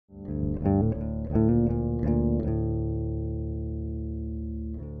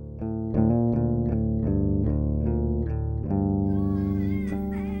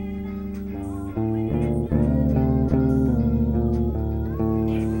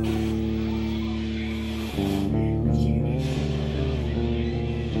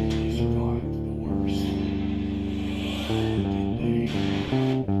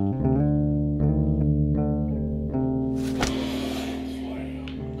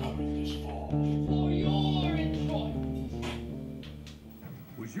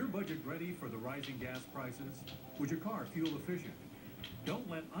rising gas prices? Was your car fuel efficient? Don't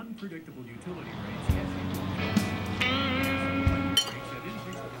let unpredictable utility rates get you. Rates have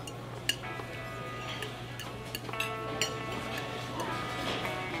increased.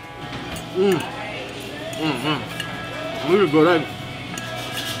 Really good egg.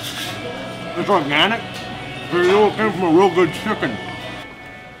 It's organic. But it all came from a real good chicken.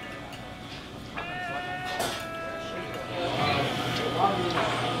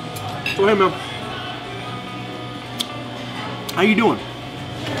 So hey man, how you doing?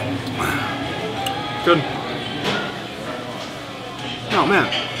 Good. Oh man,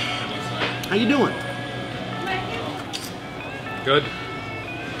 how you doing? Good.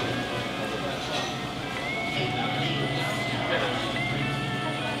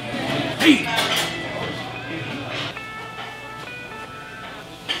 Hey!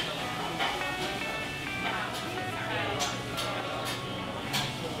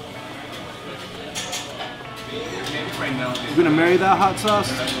 You gonna marry that hot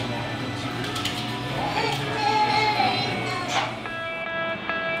sauce?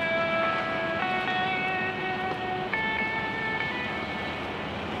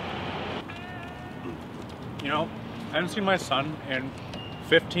 You know, I haven't seen my son in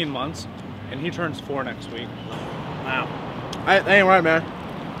 15 months, and he turns 4 next week. Wow. That ain't right, man.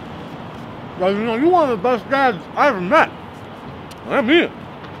 Well, you know, you're one of the best dads I ever met. I mean it.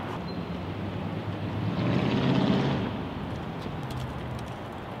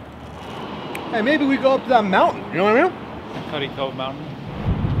 Hey, maybe we go up to that mountain, you know what I mean? Cuddy Cove Mountain.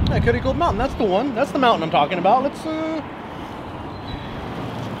 Yeah, Cuddy Cove Mountain, that's the one. That's the mountain I'm talking about. Let's,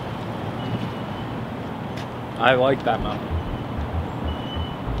 I like that mountain.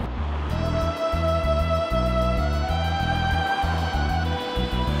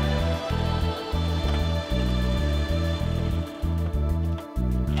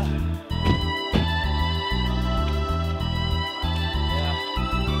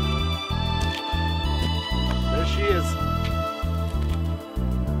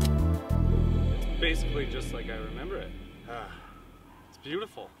 Basically just like I remember it. It's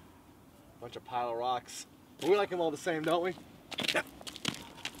beautiful. bunch of pile of rocks. We like them all the same, don't we? Yeah.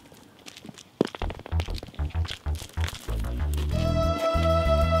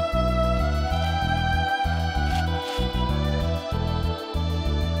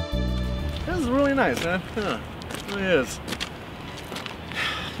 This is really nice, man. Huh. It really is.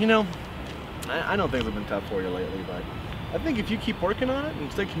 You know, I know things have been tough for you lately, but I think if you keep working on it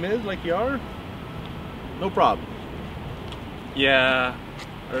and stay committed like you are, no problem. Yeah,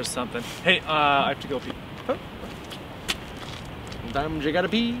 or something. Hey, I have to go pee. Huh? Sometimes you gotta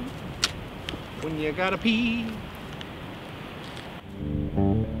pee when you gotta pee.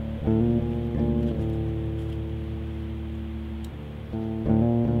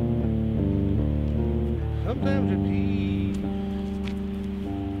 Sometimes you pee.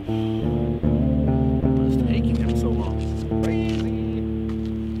 What's taking him so long? This is crazy.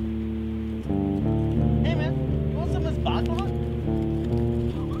 Hey man, you want some of this baklava?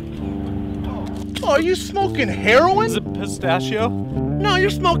 Oh, are you smoking heroin? Is it pistachio? No, you're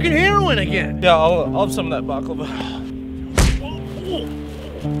smoking heroin again. Yeah, I'll have some of that baklava.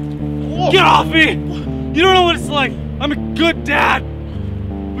 Get off me! You don't know what it's like. I'm a good dad.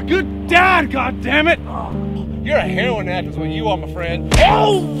 I'm a good dad, god damn it! You're a heroin addict is what you are, my friend.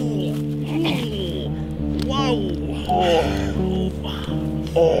 Oh! Whoa!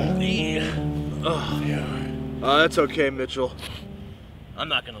 Oh, yeah. Oh, yeah. That's okay, Mitchell. I'm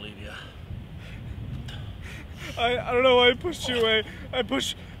not gonna leave you. I don't know why I pushed you away. I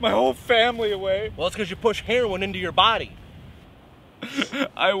pushed my whole family away. Well, it's because you push heroin into your body.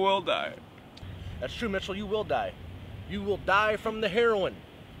 I will die. That's true, Mitchell. You will die. You will die from the heroin.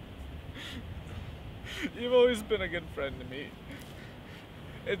 You've always been a good friend to me.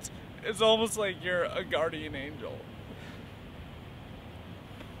 It's almost like you're a guardian angel.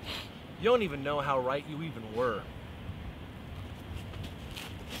 You don't even know how right you even were.